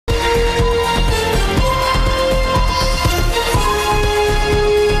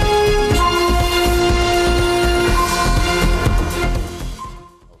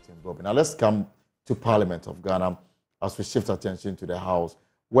Now let's come to Parliament of Ghana as we shift attention to the House,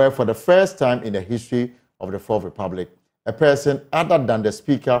 where for the first time in the history of the Fourth Republic, a person other than the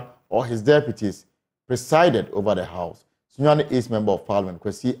Speaker or his deputies presided over the House. Sunyani East Member of Parliament,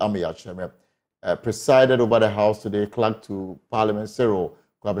 Kwesi Ameyatreme, presided over the House today. Clerk to Parliament, Cyril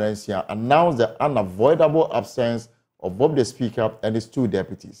Kwabenensia, announced the unavoidable absence of both the Speaker and his two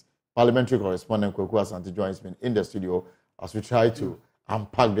deputies. Parliamentary correspondent Kweku Asante joins me in the studio as we try to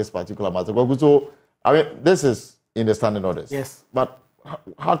unpack this particular matter. So, I mean, this is in the standing orders. Yes. But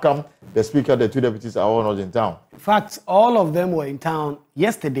how come the Speaker, the two deputies are all not in town? In fact, all of them were in town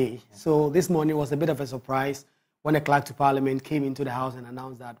yesterday. So this morning was a bit of a surprise when the clerk to Parliament came into the House and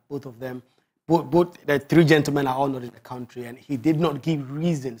announced that both of them, both the three gentlemen are all not in the country, and he did not give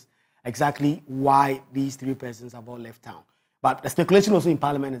reasons exactly why these three persons have all left town. But the speculation also in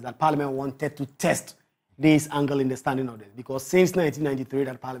Parliament is that Parliament wanted to test this angle in the standing orders, because since 1993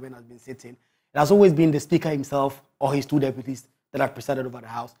 that Parliament has been sitting, it has always been the Speaker himself or his two deputies that have presided over the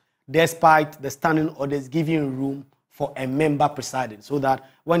House, despite the standing orders giving room for a member presiding, so that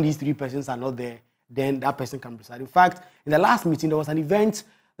when these three persons are not there, then that person can preside. In fact, in the last meeting, there was an event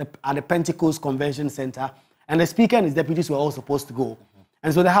at the Pentecost Convention Center, and the Speaker and his deputies were all supposed to go.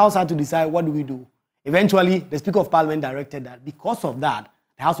 And so the House had to decide, what do we do? Eventually, the Speaker of Parliament directed that because of that,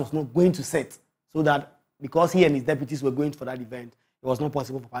 the House was not going to sit, so that because he and his deputies were going for that event, it was not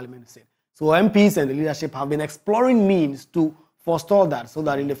possible for Parliament to sit. So MPs and the leadership have been exploring means to forestall that, so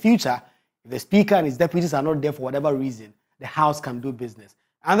that in the future, if the Speaker and his deputies are not there for whatever reason, the House can do business.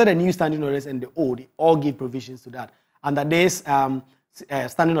 Under the new standing orders and the old, they all give provisions to that. Under this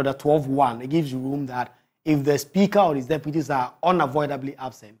standing order 12.1, it gives you room that if the Speaker or his deputies are unavoidably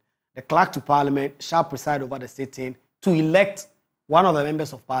absent, the clerk to Parliament shall preside over the sitting to elect one of the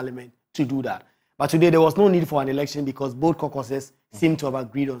members of Parliament to do that. But today there was no need for an election because both caucuses seem to have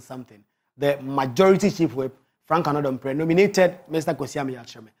agreed on something. The majority chief whip, Frank Anodompre, nominated Mr. Kwesi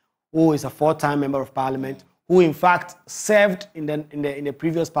Ameyatreme, who is a four-time member of Parliament, who in fact served in the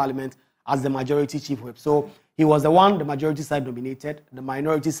previous Parliament as the majority chief whip. So he was the one the majority side nominated, the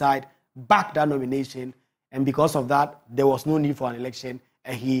minority side backed that nomination, and because of that, there was no need for an election,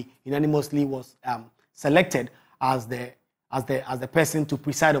 and he unanimously was selected as the person to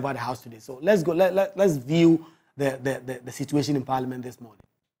preside over the House today. So let's go. Let's view the situation in Parliament this morning.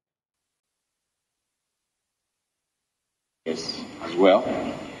 Yes, as well,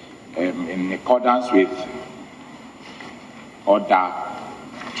 in accordance with Order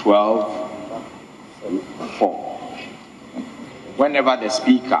 12.4, whenever the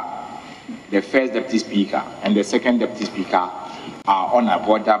Speaker, the first Deputy Speaker, and the second Deputy Speaker are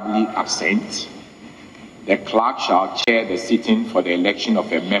unavoidably absent, the clerk shall chair the sitting for the election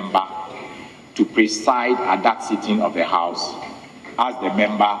of a member to preside at that sitting of the House as the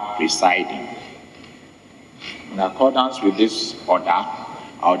member presiding. In accordance with this order,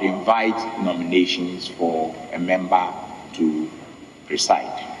 I would invite nominations for a member to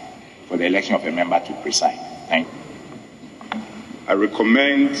preside, for the election of a member to preside. Thank you. I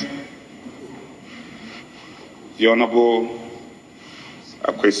recommend the Honorable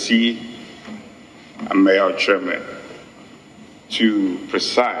Kwesi Ameyatreme to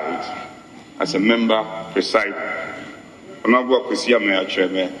preside as a member presiding. Honorable Kwesi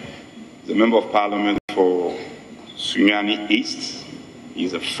Ameyatreme is a member of Parliament for Sunyani East.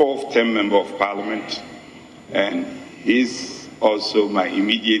 He's a fourth-term member of Parliament, and he's also my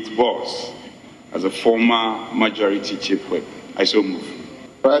immediate boss as a former majority chief whip. I so move.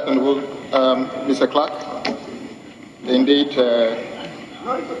 Right, Honorable Mr. Clerk. Indeed,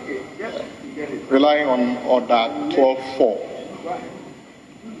 relying on Order 12.4,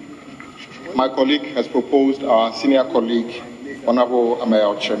 my colleague has proposed our senior colleague, Honorable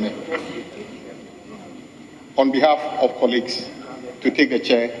Ameyatreme, on behalf of colleagues, to take the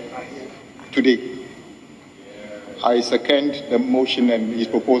chair today. I second the motion and his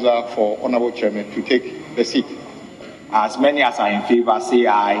proposal for Honorable Chairman to take the seat. As many as are in favor, say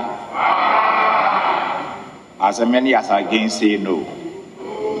aye. Aye. As many as are against, say no.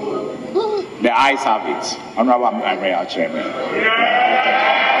 The ayes have it. Honorable Ameyatreme.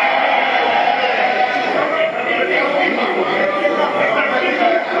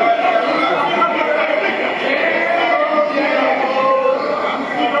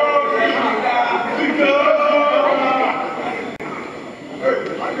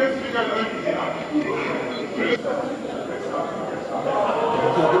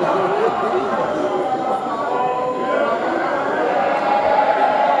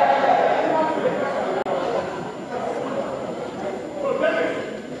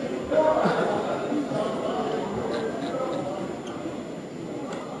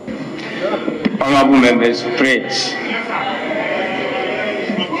 members prayers.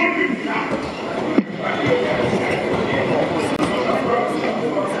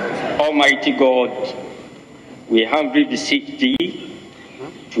 Almighty God, we humbly beseech thee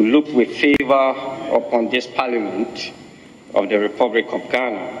to look with favor upon this Parliament of the Republic of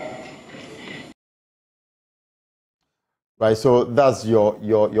Ghana. Right, so that's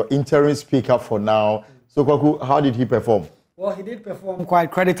your interim speaker for now. So, Kwaku, how did he perform? Well, he did perform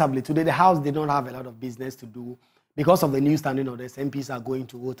quite creditably. Today, the House did not have a lot of business to do because of the new standing orders. MPs are going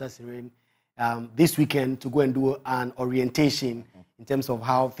to voters' hearing this weekend to go and do an orientation in terms of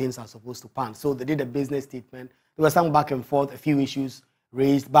how things are supposed to pan. So they did a business statement. There was some back and forth, a few issues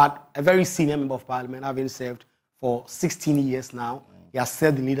raised, but a very senior member of Parliament, having served for 16 years now. He has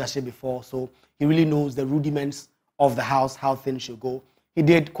served in leadership before, so he really knows the rudiments of the House, how things should go. He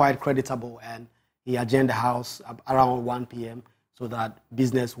did quite creditable, and he adjourned the House around 1 p.m. so that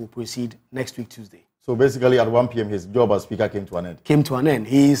business will proceed next week, Tuesday. So basically at 1 p.m. his job as speaker came to an end. Came to an end.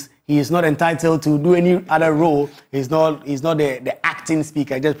 He is not entitled to do any other role. He's not the acting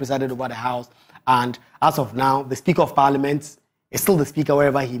speaker. He just presided over the House. And as of now, the Speaker of Parliament is still the Speaker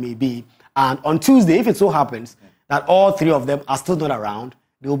wherever he may be. And on Tuesday, if it so happens that all three of them are still not around,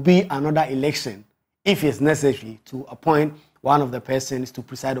 there will be another election, if it's necessary, to appoint one of the persons to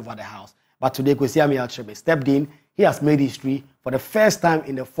preside over the House. But today, Kwesi Amyaltrebe stepped in. He has made history for the first time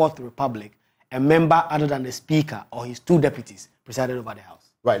in the Fourth Republic. A member other than the Speaker or his two deputies presided over the House.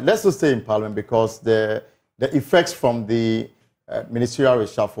 Right, let's just stay in Parliament because the effects from the Ministerial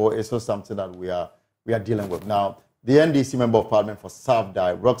Reshuffle is also something that we are dealing with. Now, the NDC Member of Parliament for South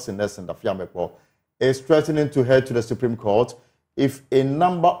Dai, Dafeamekpor, is threatening to head to the Supreme Court if a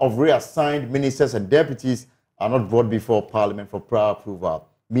number of reassigned ministers and deputies are not brought before Parliament for prior approval,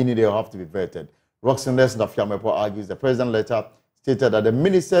 meaning they will have to be vetted. Dafeamekpor argues the President's letter stated that the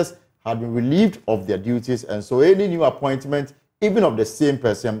ministers had been relieved of their duties, and so any new appointment, even of the same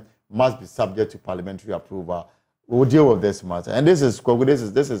person, must be subject to parliamentary approval. We'll deal with this matter. And this is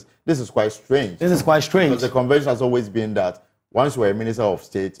quite strange. This is quite strange. Because the convention has always been that once you are a minister of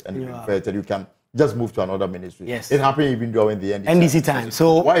state and you're vetted, you can just move to another ministry. Yes. It happened even during the NDC time.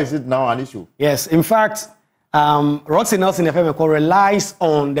 So why is it now an issue? Yes. In fact, Roxy Nelson Dafeamekpor relies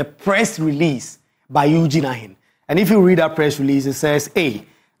on the press release by Eugene Ahin. And if you read that press release, it says, A,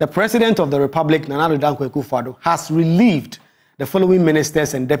 the President of the Republic, Nana Addo Dankwa Akufo-Addo, has relieved the following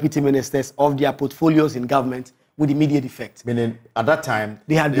ministers and deputy ministers of their portfolios in government with immediate effect. Meaning, at that time,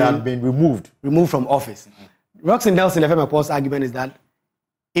 they had been removed. Removed from office. Roxy Nelson Dafeamekpor's argument is that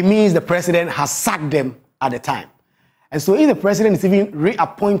it means the President has sacked them at the time. And so if the President is even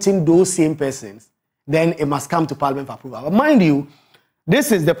reappointing those same persons, then it must come to Parliament for approval. But mind you,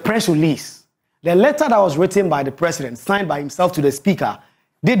 this is the press release. The letter that was written by the President, signed by himself to the Speaker,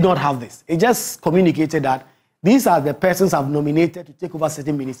 did not have this. It just communicated that these are the persons I've nominated to take over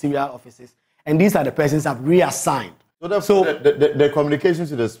certain ministerial offices, and these are the persons I've reassigned. So the communication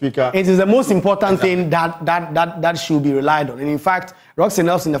to the Speaker... It is the most important thing that should be relied on. And in fact, Roxy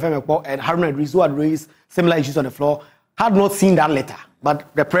Nelson Dafeamekpor and Haruna Idris, who had raised similar issues on the floor, had not seen that letter.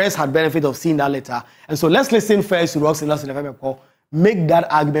 But the press had benefit of seeing that letter. And so let's listen first to Roxy Nelson Dafeamekpor make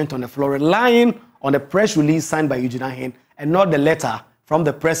that argument on the floor, relying on the press release signed by Eugene Ahin and not the letter from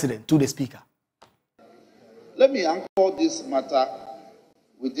the President to the Speaker. Let me anchor this matter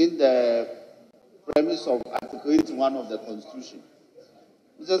within the premise of Article 81 of the Constitution.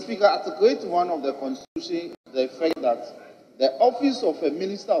 Mr. Speaker, Article 81 of the Constitution is the effect that the office of a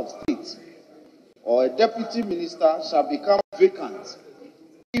Minister of State or a Deputy Minister shall become vacant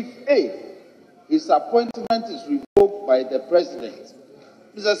if A, his appointment is revoked by the President.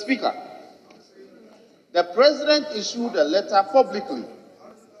 Mr. Speaker, the President issued a letter publicly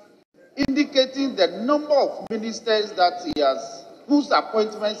indicating the number of ministers that he has, whose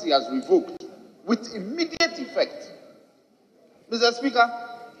appointments he has revoked with immediate effect. Mr. Speaker,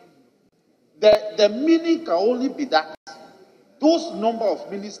 the meaning can only be that those number of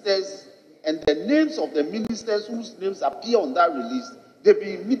ministers and the names of the ministers whose names appear on that release, they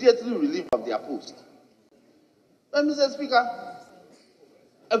be immediately relieved of their post. But Mr. Speaker,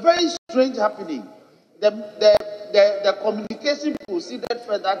 a very strange happening. The communication proceeded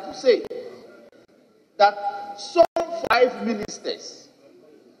further to say that some 5 ministers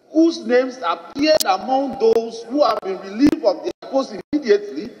whose names appeared among those who have been relieved of their post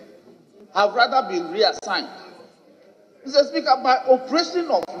immediately have rather been reassigned. Mr. Speaker, by operation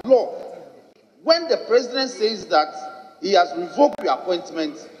of law, when the President says that he has revoked your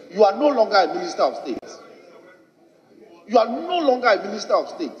appointment, you are no longer a Minister of State. You are no longer a Minister of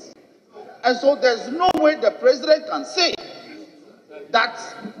State. And so there's no way the President can say that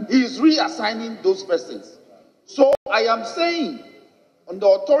he is reassigning those persons. So I am saying, on the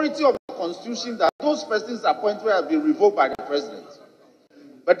authority of the Constitution, that those persons appointed have been revoked by the president.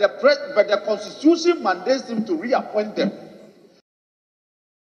 But the Constitution mandates him to reappoint them.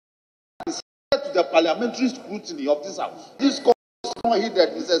 It's to the parliamentary scrutiny of this House. This call is not heeded,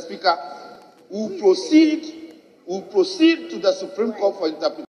 Mr. Speaker. Will proceed to the Supreme Court for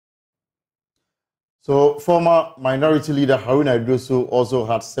interpretation. So, former Minority Leader Haruna Iddrisu also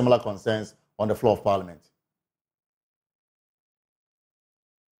had similar concerns on the floor of Parliament.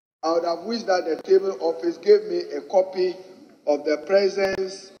 I would have wished that the table office gave me a copy of the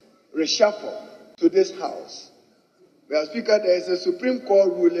President's reshuffle to this House. Mr. Speaker, there is a Supreme Court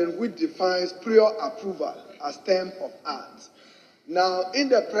ruling which defines prior approval as term of art. Now, in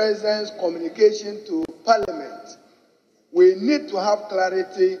the President's communication to Parliament, we need to have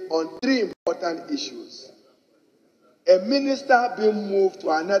clarity on three important issues. A minister being moved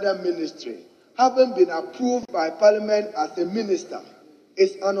to another ministry, having been approved by Parliament as a minister,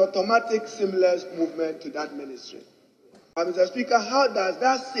 is an automatic seamless movement to that ministry. But Mr. Speaker, how does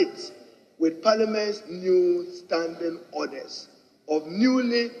that sit with Parliament's new standing orders of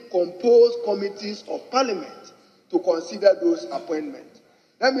newly composed committees of Parliament to consider those appointments?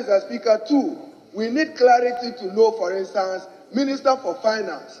 Then, Mr. Speaker, too, we need clarity to know, for instance, Minister for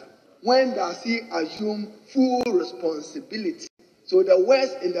Finance, when does he assume full responsibility? So the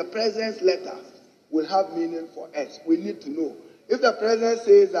words in the President's letter will have meaning for us. We need to know. If the President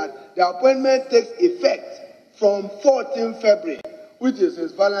says that the appointment takes effect from 14 February, which is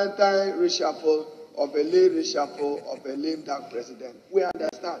his Valentine reshuffle of a late reshuffle of a lame duck president, we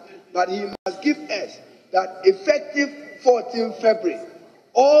understand. But he must give us that effective 14 February,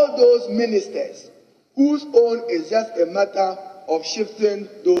 all those ministers whose own is just a matter of shifting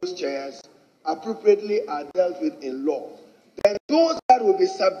those chairs appropriately are dealt with in law. Then those that will be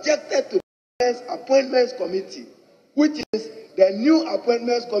subjected to the Appointments Committee, which is the new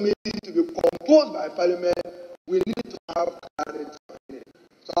Appointments Committee to be composed by Parliament, we need to have clarity on it.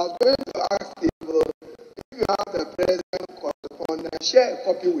 So I was going to ask people, if you have the President correspondence, share a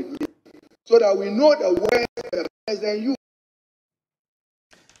copy with me so that we know the words the President used.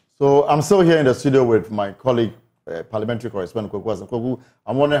 So I'm still here in the studio with my colleague, parliamentary correspondent Kwaku Assenkwagu.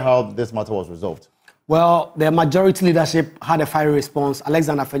 I'm wondering how this matter was resolved. Well, the majority leadership had a fiery response.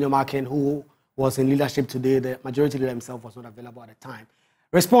 Alexander Fenyomaken, who was in leadership today, the majority leader himself was not available at the time,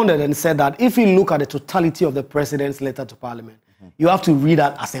 responded and said that if you look at the totality of the president's letter to Parliament, you have to read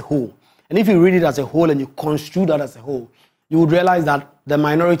that as a whole. And if you read it as a whole and you construe that as a whole, you would realize that the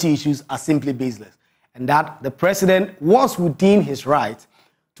minority issues are simply baseless and that the president was within his right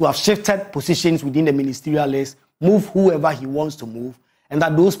to have shifted positions within the ministerial list, move whoever he wants to move, and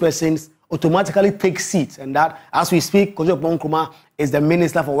that those persons automatically take seats. And that, as we speak, Kojo Nkrumah is the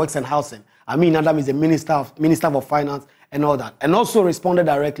Minister for Works and Housing. Amin Adam is the Minister for Finance and all that. And also responded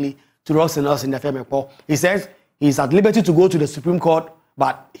directly to Dafeamekpor. He says he's at liberty to go to the Supreme Court,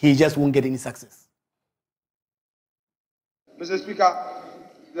 but he just won't get any success. Mr. Speaker,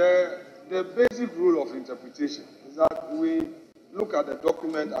 the basic rule of interpretation is that we look at the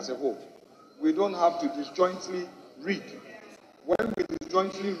document as a whole. We don't have to disjointly read. When we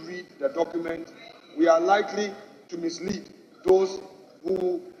disjointly read the document, we are likely to mislead those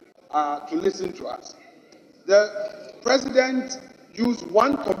who are to listen to us. The President used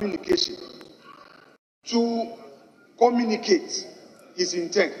one communication to communicate his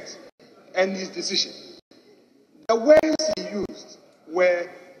intent and his decision. The words he used were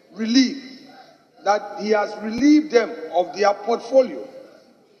relief, that he has relieved them of their portfolio.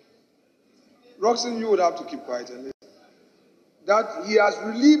 Roxanne, you would have to keep quiet and listen. That he has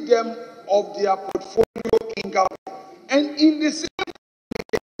relieved them of their portfolio in government. And in the same,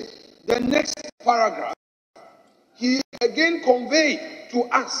 the next paragraph, he again conveyed to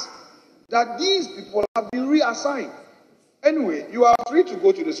us that these people have been reassigned. Anyway, you are free to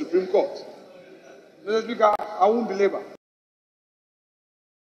go to the Supreme Court. Mr. Speaker, I won't belabor.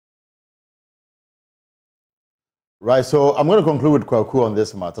 Right, so I'm going to conclude with Kwaku on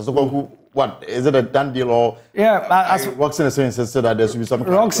this matter. So Kwaku, what, is it a done deal or... Yeah, as Roxanne is so insisted that there should be some...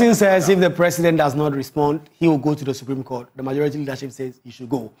 Roxanne says if the president does not respond, he will go to the Supreme Court. The majority leadership says he should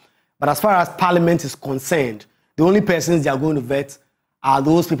go. But as far as Parliament is concerned, the only persons they are going to vet are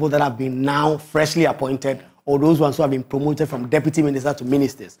those people that have been now freshly appointed or those ones who have been promoted from deputy minister to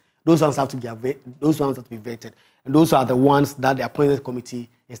ministers. Those ones have to be vetted. And those are the ones that the appointment committee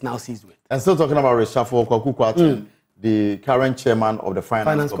is now seized with. And still talking about reshuffle, Kwaku Kwatu, the current chairman of the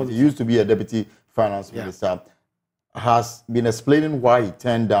finance committee, used to be a deputy finance minister, has been explaining why he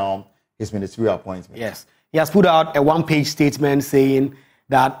turned down his ministerial appointment. Yes. He has put out a one-page statement saying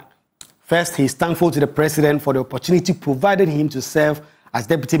that, first, he is thankful to the president for the opportunity provided him to serve as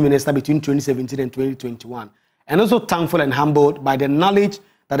deputy minister between 2017 and 2021, and also thankful and humbled by the knowledge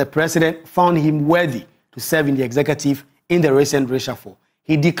that the president found him worthy to serve in the executive in the recent reshuffle.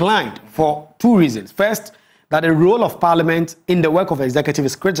 He declined for two reasons. First, that the role of parliament in the work of the executive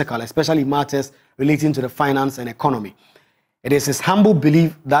is critical, especially matters relating to the finance and economy. It is his humble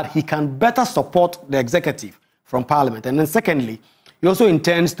belief that he can better support the executive from parliament. And then secondly, he also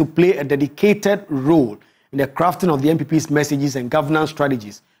intends to play a dedicated role in the crafting of the MPP's messages and governance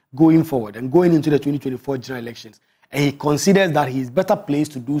strategies going forward and going into the 2024 general elections. And he considers that he is better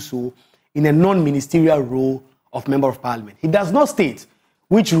placed to do so in a non-ministerial role of member of parliament. He does not state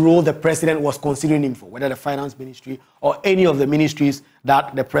which role the president was considering him for, whether the finance ministry or any of the ministries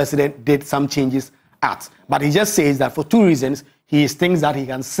that the president did some changes at. But he just says that for two reasons, he thinks that he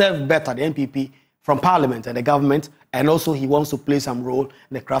can serve better the MPP from parliament and the government, and also he wants to play some role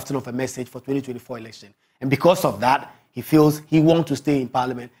in the crafting of a message for 2024 election. And because of that, he feels he wants to stay in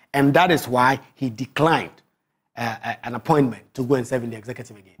parliament, and that is why he declined an appointment to go and serve in the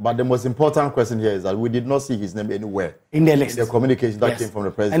executive again. But the most important question here is that we did not see his name anywhere in the list. In the communication that came from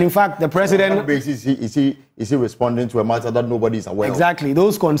the president. And in fact, the president... On what basis is he responding to a matter that nobody is aware of? Exactly.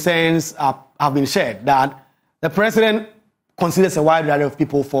 Those concerns have been shared, that the president considers a wide variety of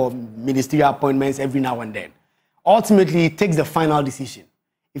people for ministerial appointments every now and then. Ultimately, he takes the final decision.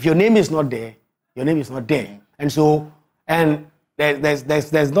 If your name is not there, your name is not there. And so,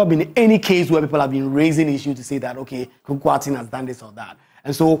 there's not been any case where people have been raising issues to say that, okay, Kwaku has done this or that.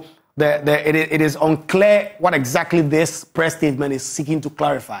 And so it is unclear what exactly this press statement is seeking to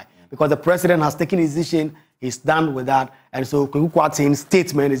clarify, because the president has taken his decision, he's done with that. And so Kwaku's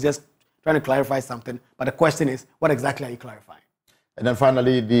statement is just trying to clarify something. But the question is, what exactly are you clarifying? And then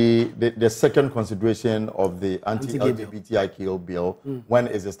finally, the second consideration of the anti-LGBTIQ bill, when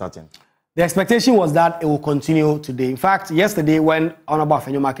is it starting? The expectation was that it will continue today. In fact, yesterday, when Honorable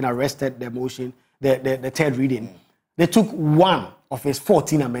Dafeamekpor arrested the motion, the third reading, they took one of his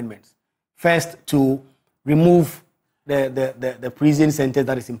 14 amendments. First, to remove the prison sentence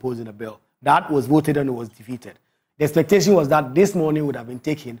that is imposed in the bill. That was voted and it was defeated. The expectation was that this morning would have been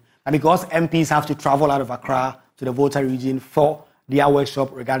taken, and because MPs have to travel out of Accra to the voter region for their workshop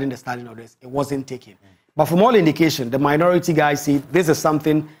regarding the starting of this, it wasn't taken. But from all indication, the minority guys see this is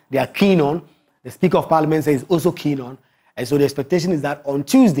something they are keen on. The Speaker of Parliament says also keen on. And so the expectation is that on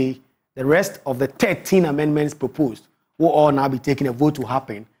Tuesday, the rest of the 13 amendments proposed will all now be taking a vote to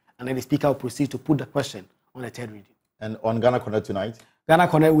happen. And then the Speaker will proceed to put the question on the third reading. And on Ghana Connect tonight? Ghana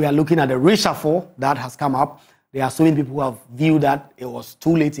Connect, we are looking at the reshuffle that has come up. There are so many people who have viewed that it was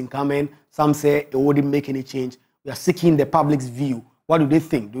too late in coming. Some say it wouldn't make any change. We are seeking the public's view. What do they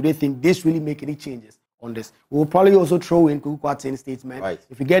think? Do they think this really make any changes on this? We will probably also throw in Kwaku's statement. Right.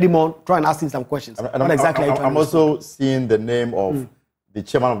 If you get him on, try and ask him some questions. I'm also seeing the name of the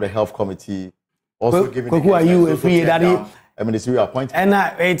chairman of the health committee also giving a ministerial appointment. And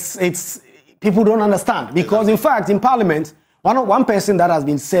it's people don't understand, because in fact in Parliament, one person that has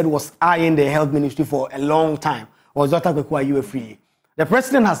been said was eyeing the health ministry for a long time was Dr. Kwaku. The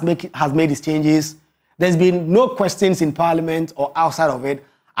president has made his changes. There's been no questions in Parliament or outside of it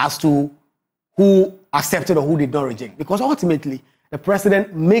as to who accepted or who did not reject, because ultimately the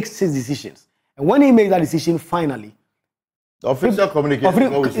president makes his decisions, and when he makes that decision, finally, the official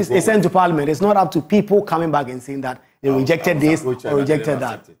communication is sent to Parliament. It's not up to people coming back and saying that they rejected this or rejected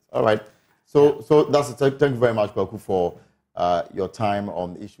that. All right. So that's it. Thank you very much, Kwaku, for your time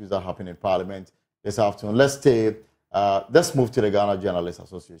on issues that happen in Parliament this afternoon. Let's move to the Ghana Journalists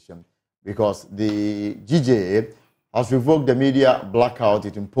Association, because the GJA has revoked the media blackout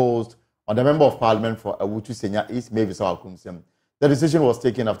it imposed on the Member of Parliament for Awutu Senya East, Mavis Akumsem. The decision was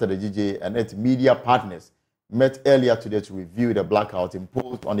taken after the GJA and its media partners met earlier today to review the blackout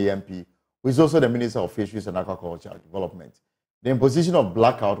imposed on the MP, who is also the Minister of Fisheries and Aquaculture Development. The imposition of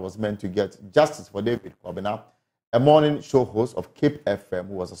blackout was meant to get justice for David Kwabena, a morning show host of Cape FM,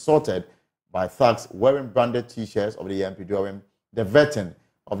 who was assaulted by thugs wearing branded T-shirts of the MP during the vetting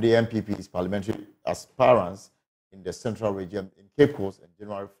of the MPP's parliamentary aspirants in the Central Region in Cape Coast on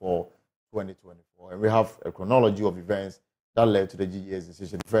January 4, 2024. And we have a chronology of events that led to the GGA's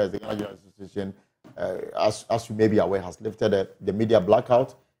decision. First, the Ghana Journalists Association, as you may be aware, has lifted the media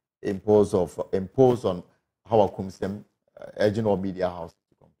blackout imposed on Howard Kumsem, urging all media houses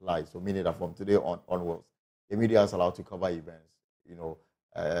to comply. So meaning that from today onwards, the media is allowed to cover events,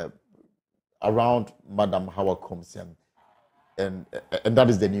 around Madam Howard Kumsem. And that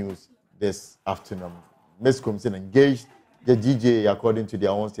is the news this afternoon. Ms. Kumsem engaged the GJA according to their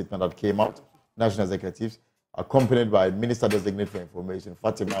own statement that came out, national executives, accompanied by Minister Designate for Information,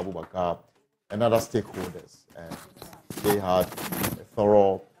 Fatima Abubakar, and other stakeholders. And they had a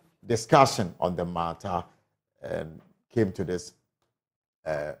thorough discussion on the matter and came to this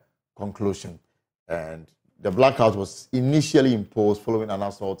conclusion. And the blackout was initially imposed following an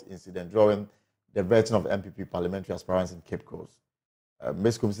assault incident during the vetting of MPP parliamentary aspirants in Cape Coast.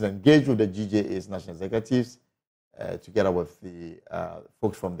 Ms. Commission engaged with the GJA's national executives together with the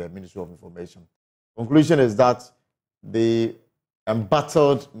folks from the Ministry of Information. Conclusion is that the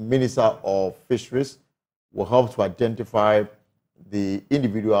embattled Minister of Fisheries will help to identify the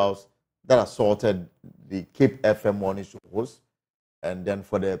individuals that assaulted the Cape FM morning show host, and then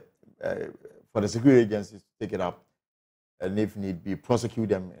for the security agencies to take it up, and if need be, prosecute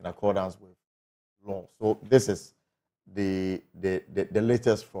them in accordance with law. So this is the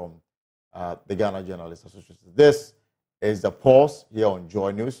latest from the Ghana Journalists Association. This is the pause here on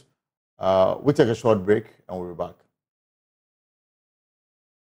Joy News. We'll take a short break and we'll be back.